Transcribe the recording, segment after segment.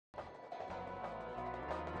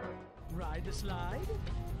ride the slide?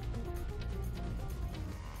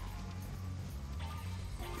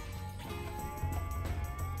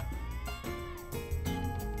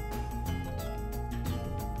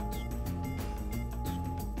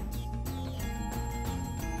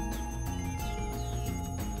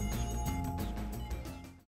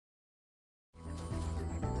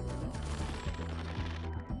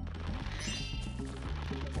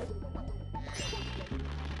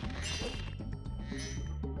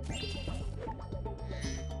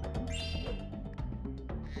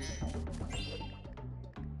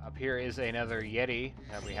 Here is another Yeti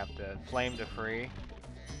that we have to flame to free.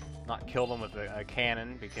 Not kill them with a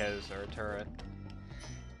cannon because or a turret.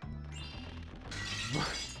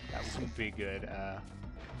 That wouldn't be good.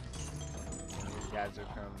 These guys are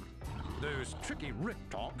from. Those tricky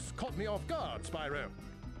Wiptocs caught me off guard, Spyro.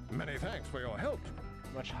 Many thanks for your help.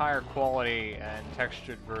 Much higher quality and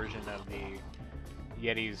textured version of the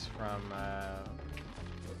Yetis from.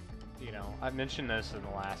 You know, I mentioned this in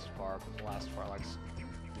the last part. But the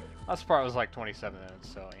last part was like 27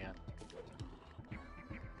 minutes, so yeah.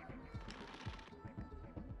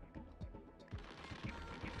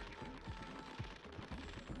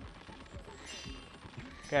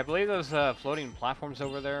 Okay, I believe those floating platforms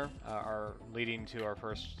over there are leading to our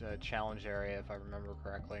first challenge area, if I remember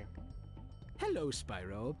correctly. Hello,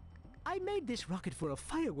 Spyro. I made this rocket for a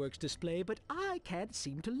fireworks display, but I can't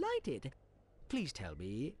seem to light it. Please tell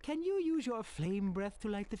me, can you use your flame breath to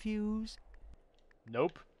light the fuse?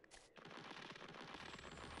 Nope.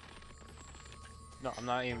 No, I'm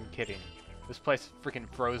not even kidding. This place freaking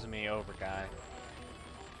froze me over, guy.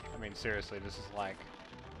 I mean, seriously, this is like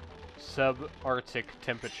sub-Arctic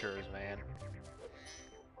temperatures, man.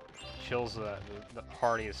 Chills the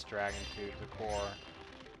hardiest dragon to the core.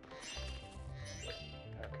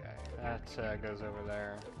 Okay, that goes over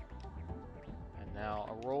there. And now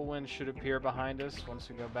a whirlwind should appear behind us once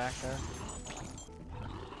we go back there.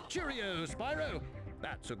 Cheerio, Spyro!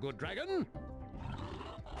 That's a good dragon!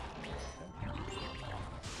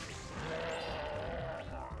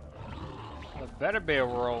 There better be a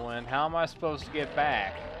whirlwind. How am I supposed to get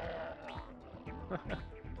back?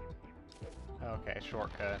 Okay,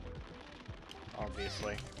 shortcut.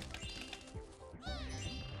 Obviously.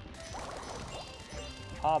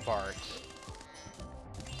 Cueburt.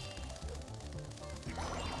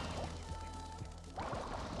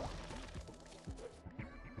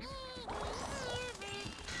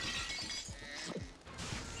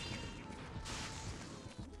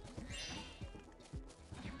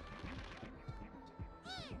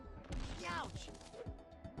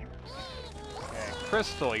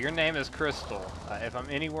 Crystal, your name is Crystal. If I'm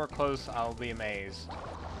anywhere close, I'll be amazed.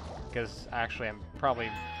 Because actually, I'm probably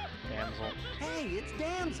Damsel. Hey, it's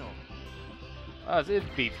Damsel.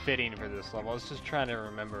 It'd be fitting for this level. I was just trying to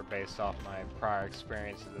remember based off my prior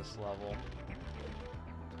experience of this level.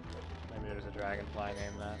 Maybe there's a Dragonfly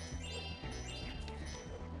named that.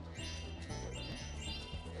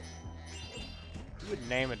 Who would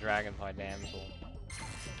name a Dragonfly Damsel?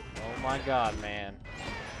 Oh my god, man.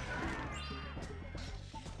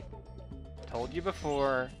 Told you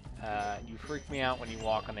before, you freak me out when you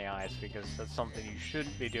walk on the ice because that's something you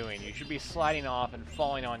shouldn't be doing. You should be sliding off and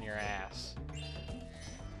falling on your ass.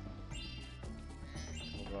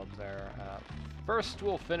 We'll go up there. First,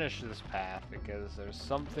 we'll finish this path because there's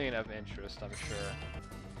something of interest, I'm sure.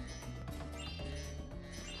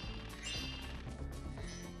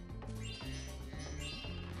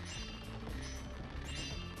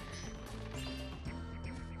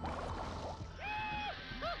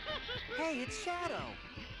 Hey, it's Shadow.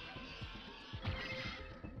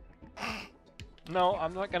 No,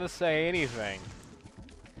 I'm not gonna say anything.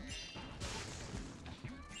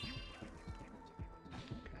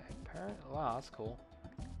 Okay, apparently, wow, that's cool.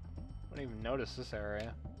 I didn't even notice this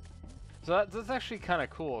area. So that's actually kind of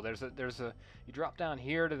cool. There's a you drop down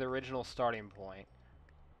here to the original starting point.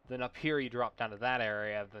 Then up here you drop down to that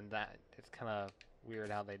area. Then that it's kind of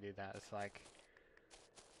weird how they do that. It's like,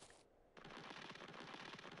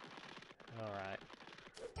 all right.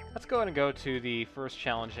 Let's go ahead and go to the first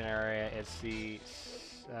challenging area. It's the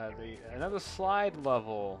another slide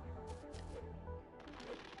level.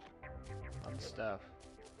 Fun stuff.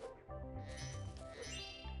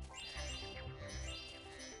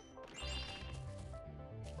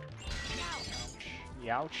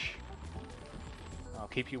 Youch. I'll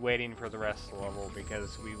keep you waiting for the rest of the level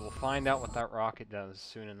because we will find out what that rocket does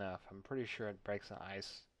soon enough. I'm pretty sure it breaks an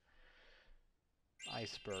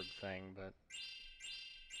iceberg thing, but...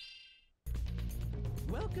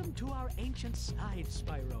 Welcome to our ancient side,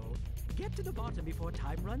 Spyro. Get to the bottom before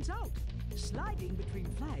time runs out. Sliding between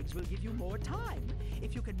flags will give you more time.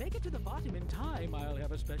 If you can make it to the bottom in time, I'll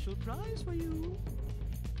have a special prize for you.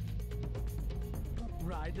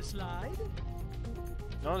 Ride the slide.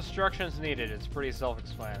 No instructions needed. It's pretty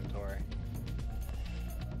self-explanatory.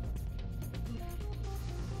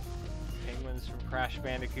 Penguins from Crash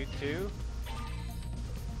Bandicoot 2.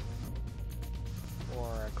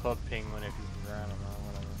 Or a club penguin if you can, I don't know,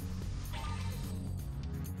 whatever.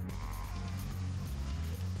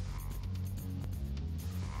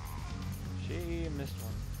 She missed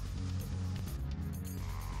one.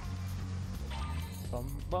 Bum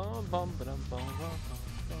bum bum ba dum bum bum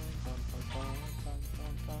bum bum bum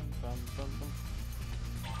bum bum bum bum.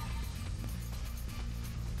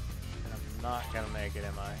 And I'm not gonna make it,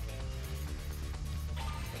 am I?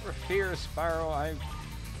 Never fear, Spyro. I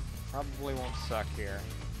probably won't suck here.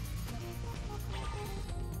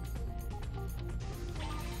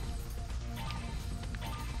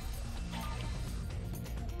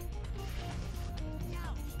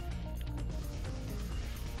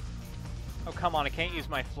 Oh, come on, I can't use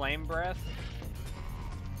my flame breath?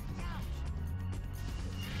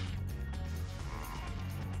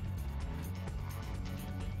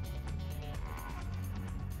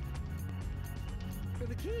 For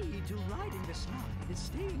the key to riding the slide is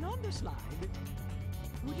staying on the slide.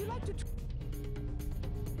 Would you like to...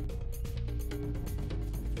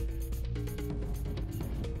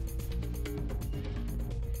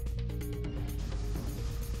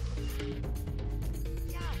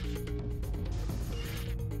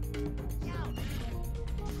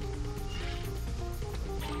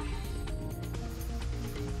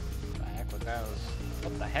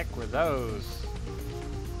 What the heck were those?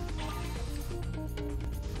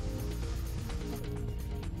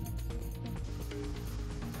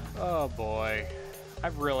 Oh boy. I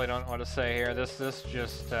really don't know what to say here. This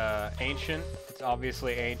just ancient. It's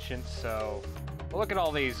obviously ancient, so well, look at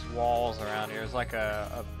all these walls around here. It's like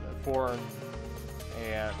a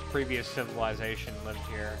previous civilization lived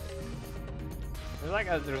here.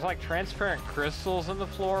 There's like transparent crystals in the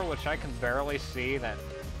floor, which I can barely see that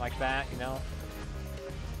like that, you know?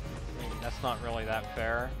 I mean, that's not really that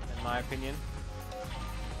fair, in my opinion.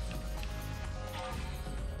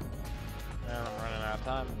 And I'm running out of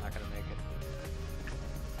time. I'm not gonna make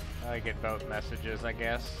it. I get both messages, I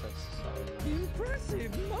guess. That's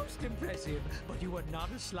Impressive, most impressive. But you are not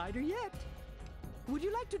a slider yet. Would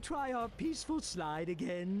you like to try our peaceful slide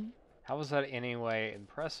again? How was that anyway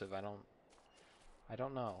impressive? I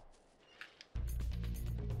don't know.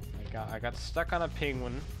 I got stuck on a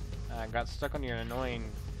penguin. I got stuck on your annoying,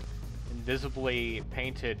 invisibly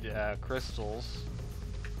painted crystals.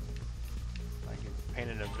 Like you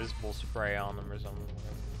painted invisible spray on them or something.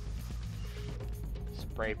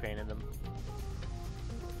 Spray painted them.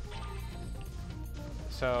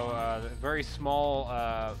 So the very small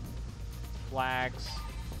flags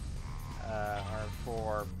are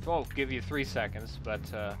for. Oh, give you 3 seconds, but.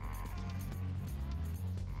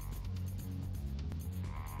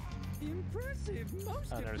 Impressive, most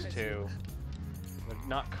There's impressive. 2. They're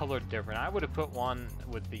not colored different. I would have put one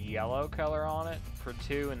with the yellow color on it for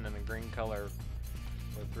 2 and then the green color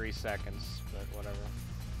for 3 seconds, but whatever.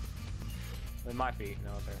 They might be.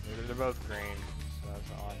 No, they're both green, so that's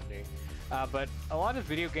an oddity. But a lot of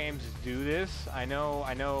video games do this. I know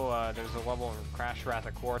there's a level in Crash Wrath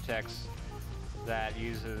of Cortex that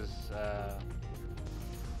uses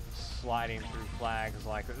sliding through flags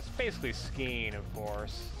like this. It's basically skiing, of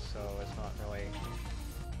course, so it's not really.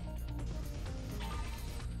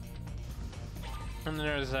 And then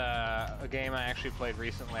there's a game I actually played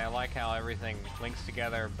recently. I like how everything links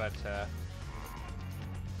together, but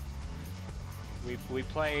we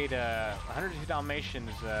played 102 Dalmatians,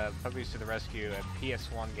 Puppies to the Rescue, a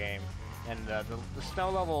PS1 game, and the snow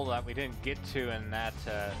level that we didn't get to in that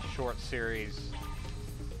short series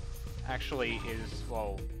actually is,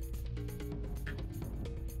 well,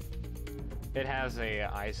 it has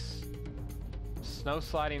a snow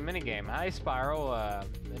sliding minigame. Hi Spyro,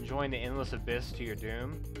 enjoying the endless abyss to your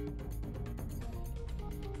doom.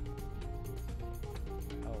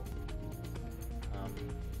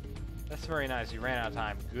 That's very nice. You ran out of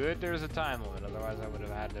time. Good, there's a time limit. Otherwise, I would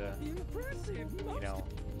have had to, you know,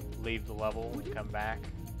 leave the level and come back,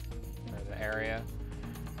 or the area.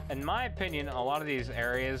 In my opinion, a lot of these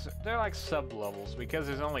areas, they're like sub-levels, because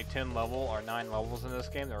there's only 10 level or 9 levels in this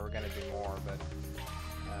game. There were going to be more, but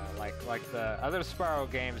like the other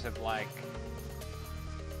Spyro games have like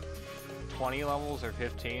 20 levels or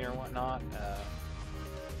 15 or whatnot.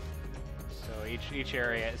 So each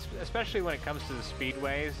area, especially when it comes to the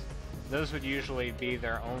speedways, those would usually be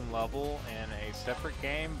their own level in a separate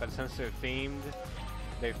game, but since they're themed,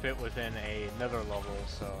 they fit within another level,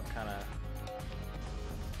 so it kind of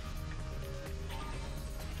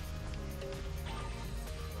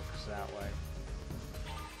works that way.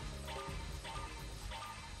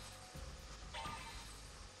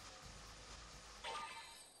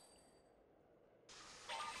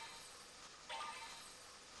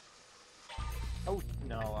 Oh,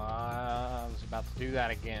 no, I was about to do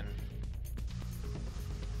that again.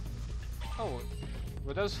 Oh,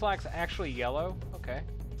 were those flags actually yellow? Okay.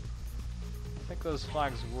 I think those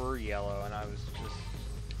flags were yellow, and I was just...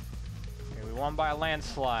 Okay, we won by a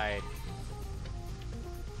landslide.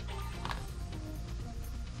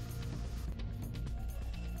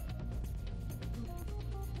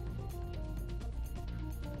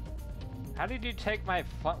 How did you take my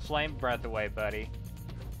flame breath away, buddy?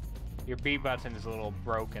 Your B button is a little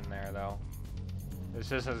broken there, though. It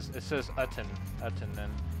says Utton,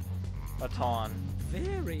 and Utton.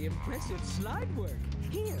 Very impressive slide work.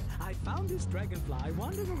 Here, I found this dragonfly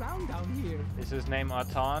wandering around down here. Is his name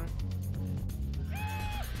Utton?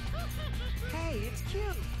 Hey, it's cute.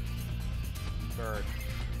 Bird.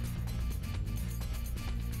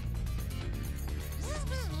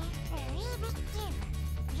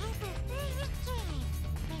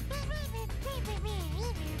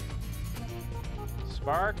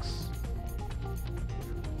 Sparks?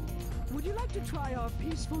 Would you like to try our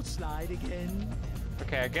peaceful slide again?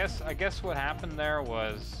 Okay, I guess what happened there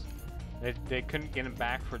was they couldn't get him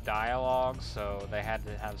back for dialogue, so they had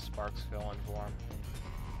to have Sparks fill in for him.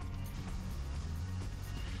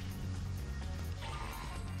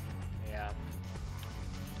 Yeah.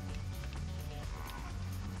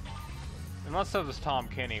 Unless it was Tom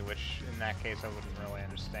Kenny, which in that case I wouldn't really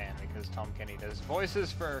understand, because Tom Kenny does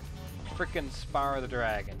voices for frickin' Spyro the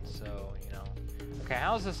Dragon, so, you know. Okay,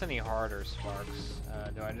 how is this any harder, Sparks?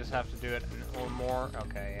 Do I just have to do it or more?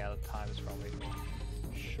 Okay, yeah, the time is probably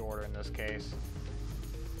shorter in this case.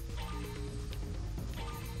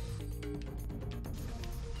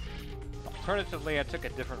 Alternatively, I took a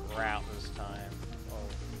different route this time. Oh.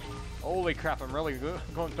 Holy crap, I'm really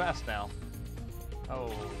going fast now.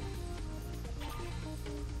 Oh.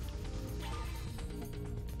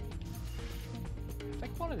 I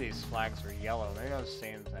think one of these flags are yellow. Maybe I was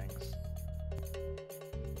seeing things.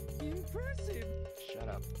 Impressive. Shut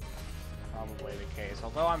up. Probably the case.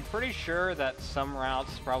 Although I'm pretty sure that some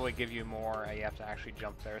routes probably give you more. You have to actually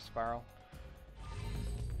jump there, Spyro.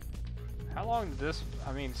 How long did this...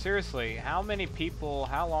 I mean, seriously, how many people...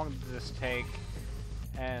 How long did this take?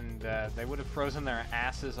 And they would have frozen their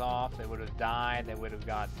asses off. They would have died. They would have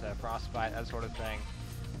got frostbite, that sort of thing.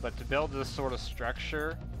 But to build this sort of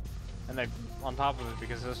structure... And they, on top of it,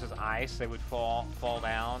 because this is ice, they would fall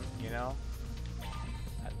down, you know?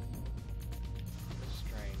 That's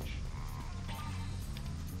strange.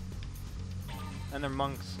 And they're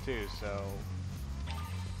monks too, so...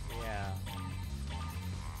 Yeah.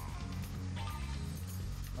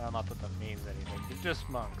 Well, not that that means anything. They're just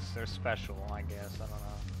monks. They're special, I guess. I don't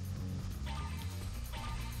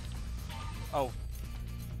know. Oh.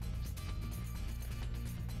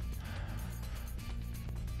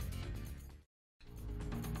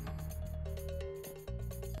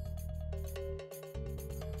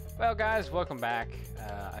 Well, guys, welcome back.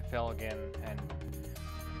 I fell again, and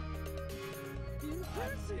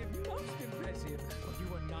Impressive, most impressive. But you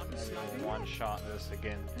were not sliding. one-shot this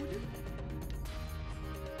again.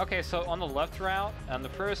 Okay, so on the left route, on the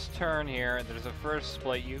first turn here, there's a first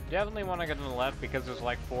split. You definitely want to go to the left because there's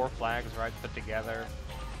like 4 flags right put together.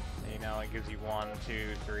 You know, it gives you 1,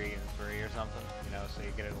 2, 3, and 3 or something. You know, so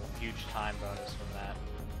you get a huge time bonus from that.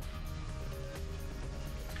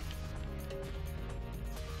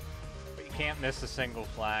 Can't miss a single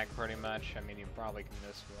flag, pretty much. I mean, you probably can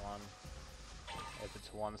miss one if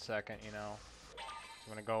it's 1 second, you know. So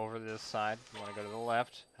you want to go over to this side. You want to go to the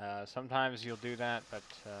left. Sometimes you'll do that, but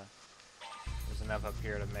there's enough up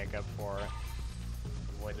here to make up for it.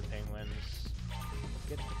 Avoid the penguins.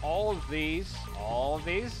 Get all of these. All of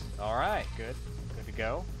these. All right, good. Good to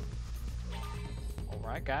go. All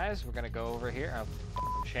right, guys, we're gonna go over here. I'm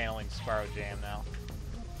channeling Spyro Jam now.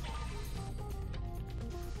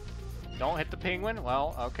 Don't hit the penguin?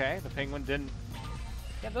 Well, okay, the penguin didn't...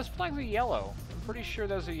 Yeah, those flags are yellow. I'm pretty sure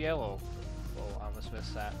those are yellow. Oh, I almost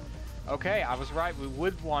missed that. Okay, I was right. We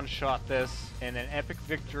would one-shot this in an epic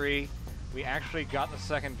victory. We actually got the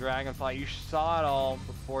second Dragonfly. You saw it all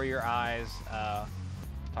before your eyes.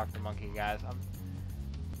 Talk to monkey, guys.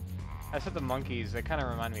 I said the monkeys. They kind of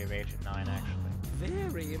remind me of Agent 9, actually.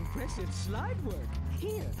 Very impressive slide work.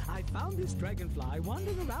 Here, I found this dragonfly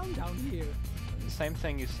wandering around down here. The same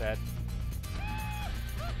thing you said.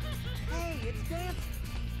 Hey, it's Damsel.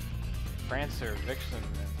 Prancer, Vixen.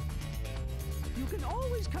 You can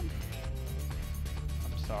always come.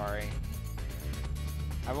 I'm sorry.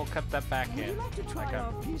 I will cut that back Would in. you like to try like our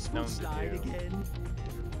I'm peaceful known to slide do. again?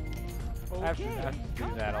 I have to do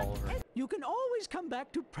come that back all over. You can always come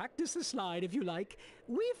back to practice the slide if you like.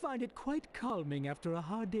 We find it quite calming after a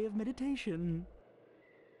hard day of meditation.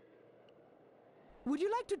 Would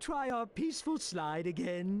you like to try our peaceful slide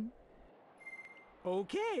again?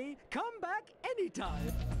 Okay, come back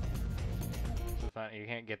anytime. You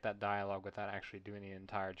can't get that dialogue without actually doing the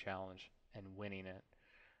entire challenge and winning it.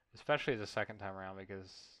 Especially the second time around,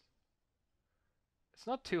 because it's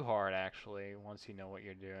not too hard actually once you know what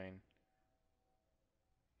you're doing.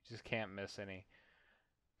 You just can't miss any.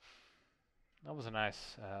 That was a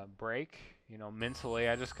nice break. You know, mentally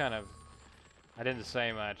I just kind of, I didn't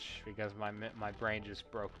say much because my brain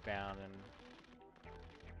just broke down in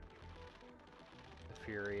the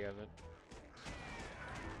fury of it.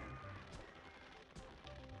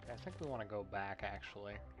 I think we want to go back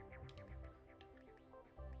actually.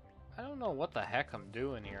 I don't know what the heck I'm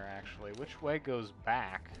doing here actually. Which way goes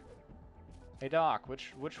back? Hey Doc,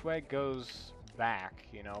 which way goes back?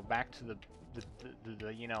 You know, back to the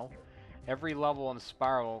you know, every level in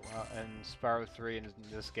Spyro 3 in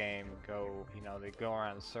this game go, you know, they go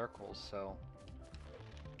around in circles, so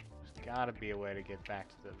there's gotta be a way to get back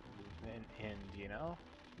to the end, you know?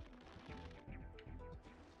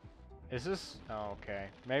 Is this? Oh, okay.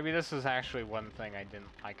 Maybe this is actually one thing I didn't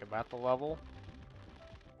like about the level.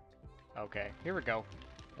 Okay, here we go.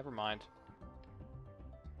 Never mind.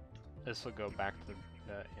 This will go back to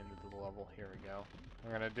the end of the level. Here we go.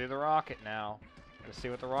 We're gonna do the rocket now. Let's see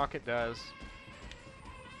what the rocket does.